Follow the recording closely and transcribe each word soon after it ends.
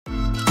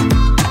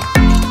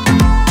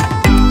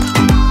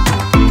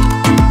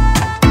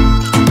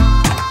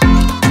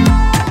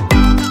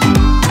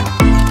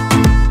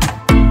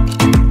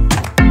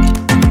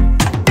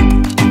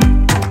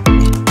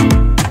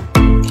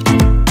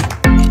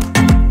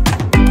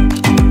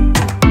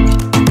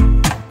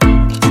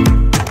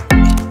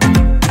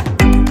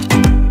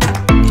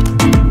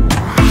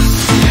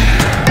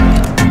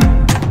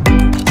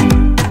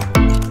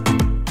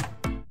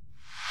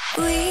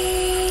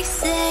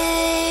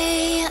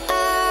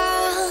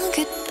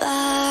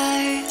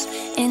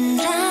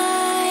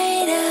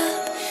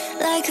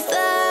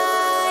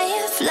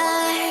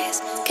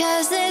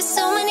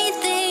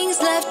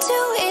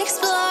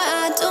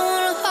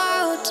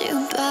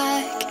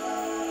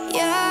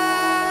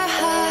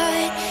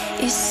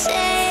You're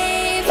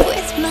safe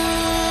with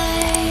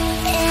mine,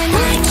 and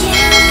I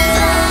can't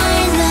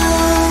find the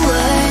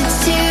words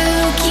to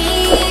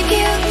keep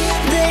you,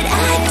 but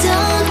I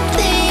don't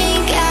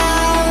think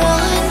I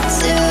want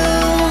to.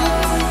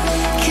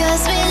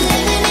 'Cause we're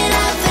living it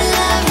up for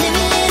love,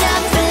 living it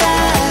up for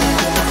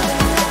love.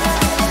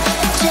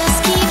 Just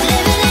keep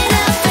living it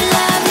up for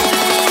love,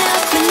 living it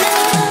up for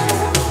love.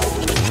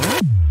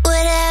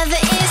 Whatever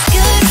is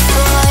good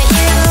for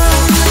you,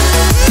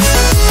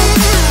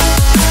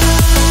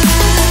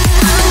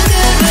 I'm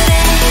good with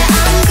it,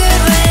 I'm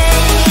good with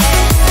it.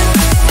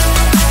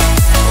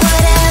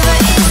 Whatever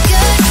is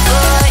good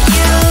for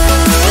you,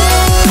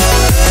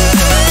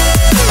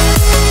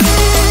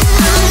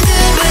 I'm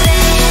good with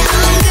it,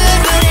 I'm good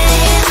with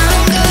it, I'm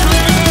good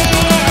with it.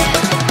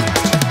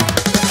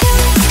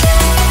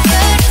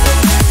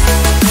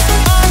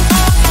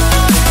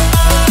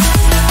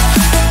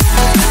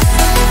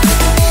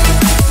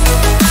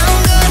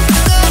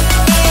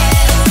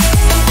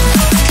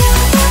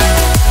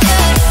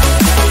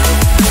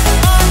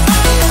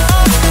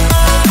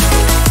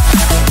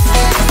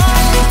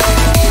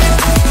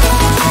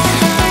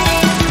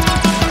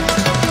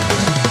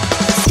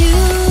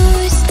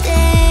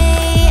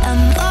 Tuesday,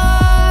 I'm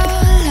all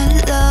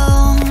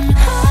alone,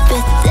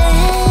 but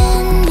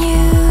then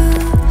you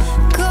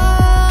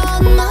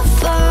called my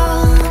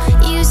phone.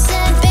 You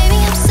said, baby,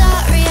 I'm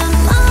sorry, I'm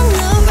on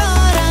the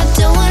road. I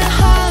don't wanna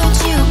hold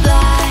you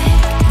back,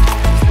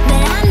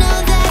 but I know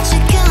that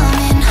you're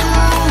coming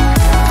home.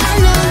 I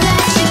know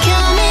that you're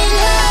coming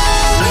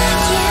home. I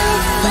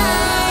can't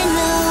find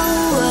the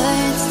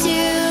words to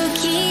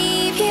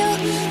keep you,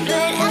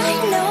 but I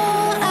know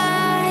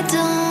I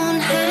don't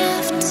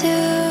have to.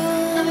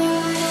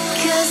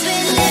 'Cause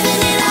we're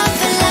living it up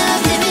for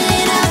love, living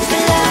it up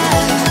for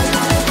love.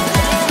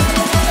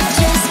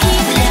 Just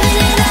keep living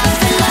it up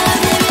for love,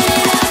 living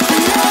it up for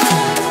love.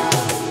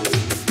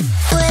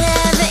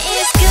 Whatever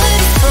is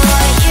good for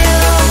you,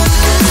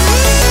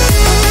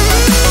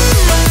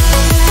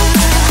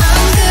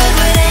 I'm good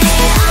with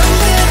it, I'm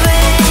good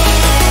with it.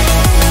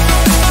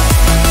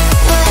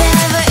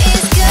 Whatever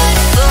is good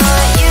for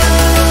you,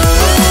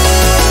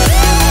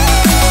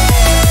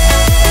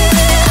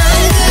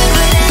 I'm good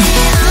with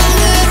it, I'm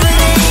good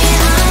with it,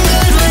 I'm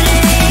good with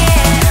it.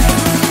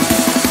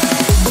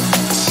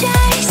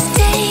 Just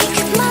take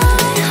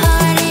my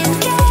heart and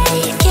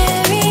get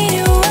carried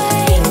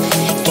away,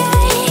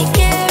 get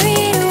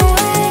carried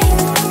away.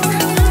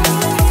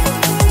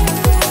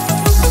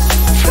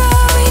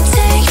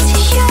 Protect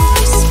your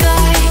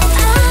spark,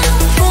 I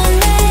won't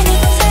let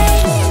it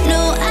fade.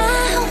 No,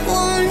 I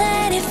won't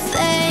let it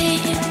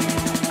fade.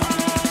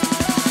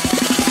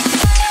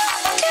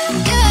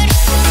 Good.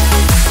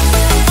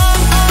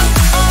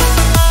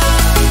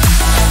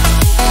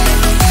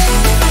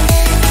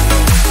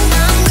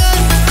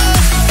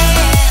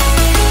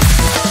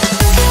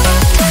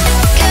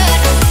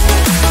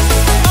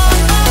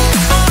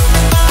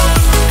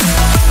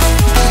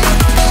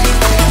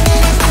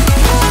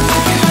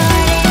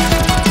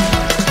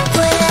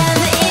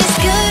 Whatever is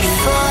good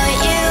for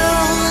you,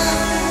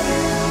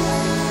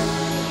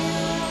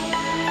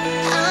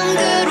 I'm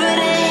good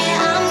with it,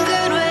 I'm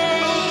good with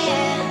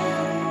it.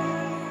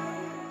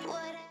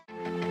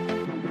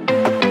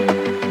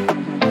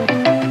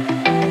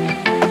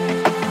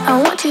 I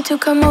want you to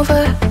come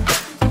over.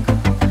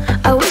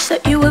 I wish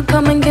that you would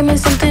come and give me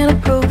something to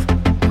prove.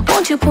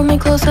 Won't you pull me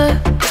closer?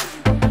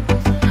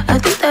 I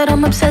think that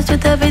I'm obsessed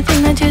with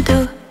everything that you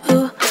do.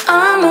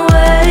 I'm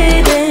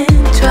waiting,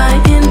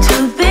 trying to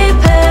be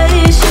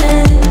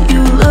patient.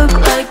 You look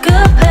like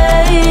a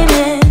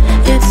painting.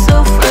 It's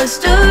so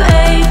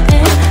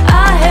frustrating.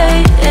 I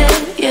hate it,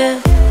 yeah.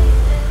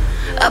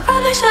 I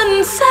probably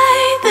shouldn't say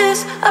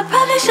this. I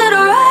probably should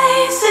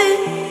erase it.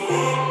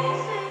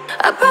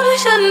 I probably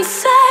shouldn't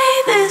say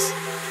this.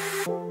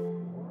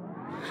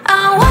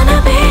 I wanna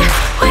be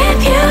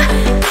with you,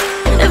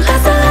 if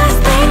that's the last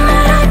thing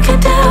that I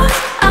could do.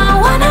 I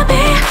wanna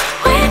be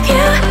with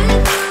you,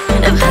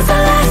 if that's the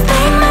last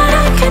thing that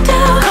I could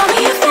do. Call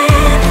me a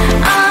fan,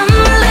 I'm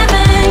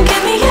living,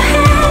 give me your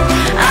hand,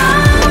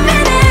 I'm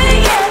in it,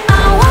 yeah.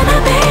 I wanna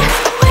be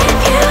with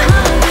you,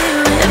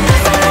 if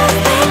that's the last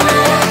thing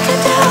that I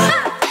could do.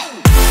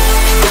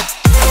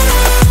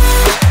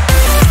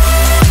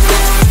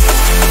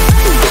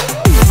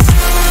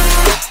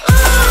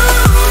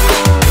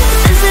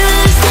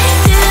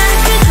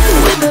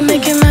 We've been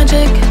making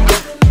magic,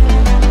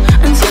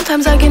 and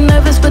sometimes I get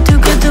nervous but too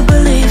good to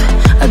believe.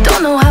 I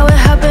don't know how it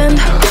happened,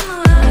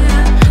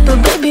 but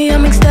baby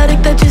I'm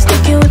ecstatic that you're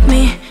sticking with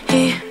me.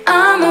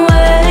 I'm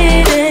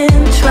waiting,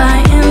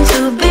 trying to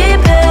be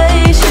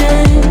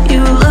patient.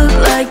 You look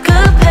like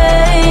a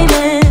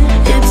painting.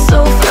 It's so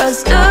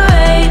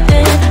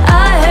frustrating.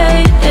 I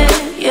hate it,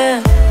 yeah.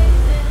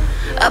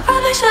 I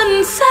probably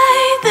shouldn't say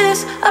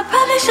this. I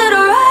probably should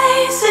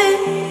erase it.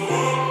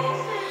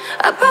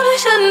 I probably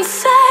shouldn't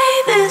say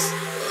this.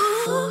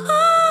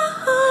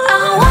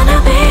 I wanna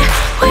be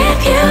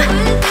with you,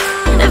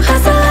 if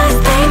that's the last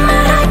thing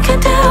that I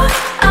could do.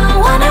 I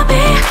wanna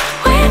be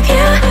with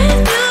you,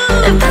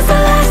 if that's the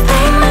last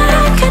thing that I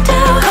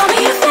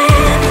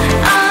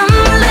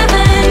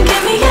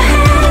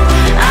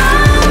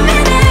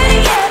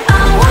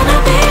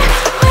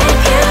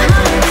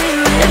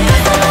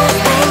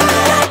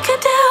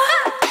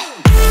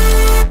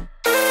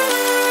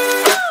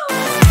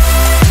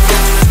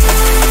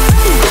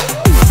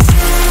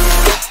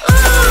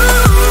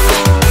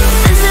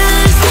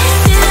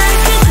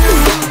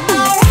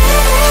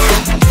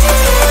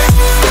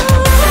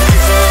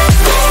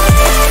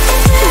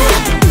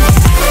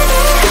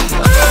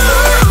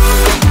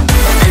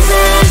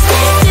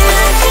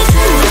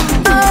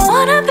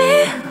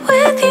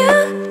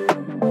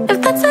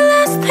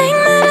last thing